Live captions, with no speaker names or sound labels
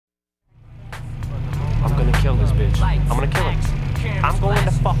bitch. I'm gonna kill him. I'm going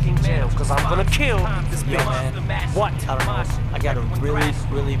to fucking jail because I'm gonna kill this bitch. Man. What? I don't know. I got a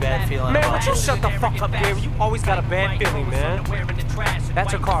really bad feeling. Man, would you shut the fuck up, Gary? You always got a bad feeling, man.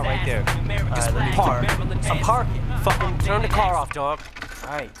 That's your car right there. Alright, let me park. I'm parking. Fucking turn the car off, dog.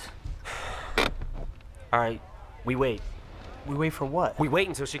 Alright. Alright, we wait. We wait for what? We wait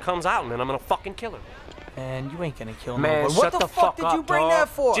until she comes out and then I'm gonna fucking kill her. Man, you ain't gonna kill me. Man, What shut the fuck did you bring that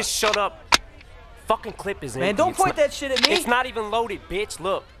for? Just shut up. Fucking clip is in. Man, don't point that shit at me. It's not even loaded, bitch.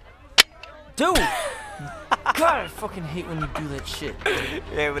 Look. Dude! God, I fucking hate when you do that shit.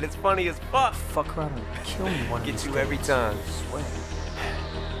 Yeah, but it's funny as fuck. Fuck around and kill me one of these Gets you days. every time. I swear.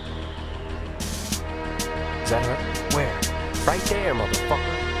 Is that her? Where? Right there,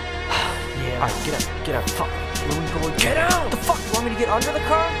 motherfucker. Yeah. Alright, get up, get up. Fuck. Here we go again. Get out! The fuck? You want me to get under the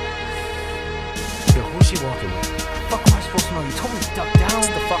car? Yo, who's she walking with? Fuck am I supposed to know? You told me to duck down. It's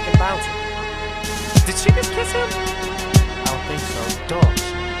the fucking bouncer. Did she just kiss him? I don't think so. Dog.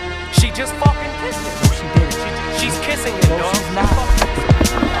 She just fucking kissed him. No, she didn't. She's kissing him, No, dog. she's not.